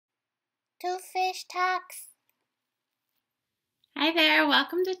Two Fish Talks. Hi there,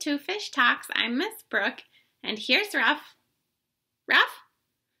 welcome to Two Fish Talks. I'm Miss Brooke, and here's Ruff. Ruff,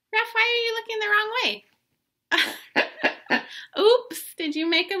 why are you looking the wrong way? Oops, did you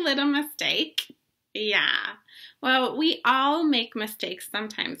make a little mistake? Yeah, well, we all make mistakes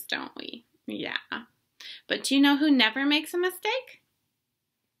sometimes, don't we? Yeah, but do you know who never makes a mistake?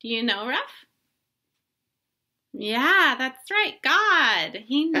 Do you know, Ruff? Yeah, that's right, God.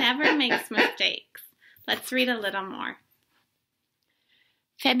 He never makes mistakes. Let's read a little more.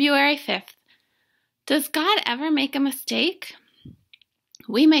 February 5th. Does God ever make a mistake?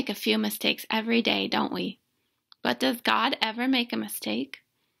 We make a few mistakes every day, don't we? But does God ever make a mistake?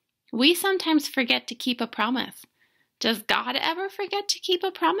 We sometimes forget to keep a promise. Does God ever forget to keep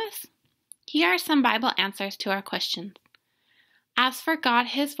a promise? Here are some Bible answers to our questions. As for God,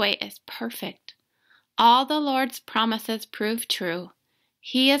 His way is perfect. All the Lord's promises prove true.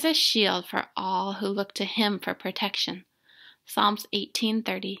 He is a shield for all who look to Him for protection. Psalms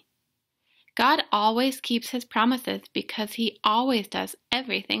 18:30. God always keeps His promises because He always does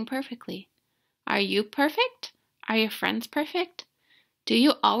everything perfectly. Are you perfect? Are your friends perfect? Do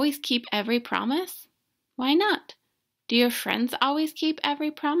you always keep every promise? Why not? Do your friends always keep every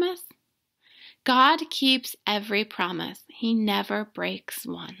promise? God keeps every promise. He never breaks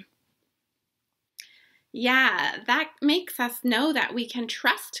one. Yeah, that makes us know that we can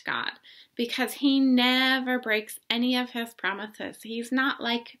trust God because He never breaks any of His promises. He's not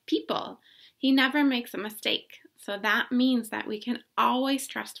like people. He never makes a mistake. So that means that we can always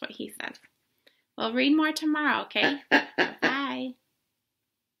trust what He says. We'll read more tomorrow, okay? Bye.